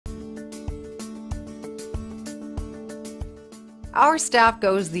Our staff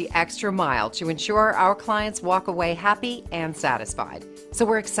goes the extra mile to ensure our clients walk away happy and satisfied. So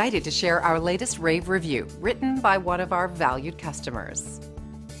we're excited to share our latest rave review, written by one of our valued customers.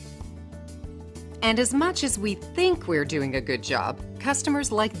 And as much as we think we're doing a good job,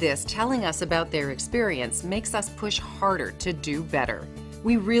 customers like this telling us about their experience makes us push harder to do better.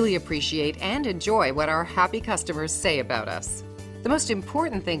 We really appreciate and enjoy what our happy customers say about us. The most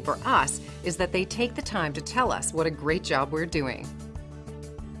important thing for us is that they take the time to tell us what a great job we're doing.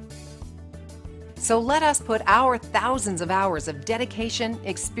 So let us put our thousands of hours of dedication,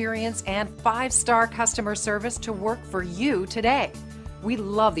 experience, and 5-star customer service to work for you today. We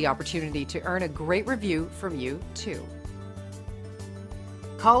love the opportunity to earn a great review from you, too.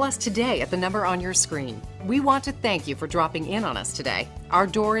 Call us today at the number on your screen. We want to thank you for dropping in on us today. Our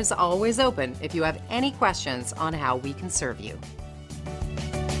door is always open if you have any questions on how we can serve you.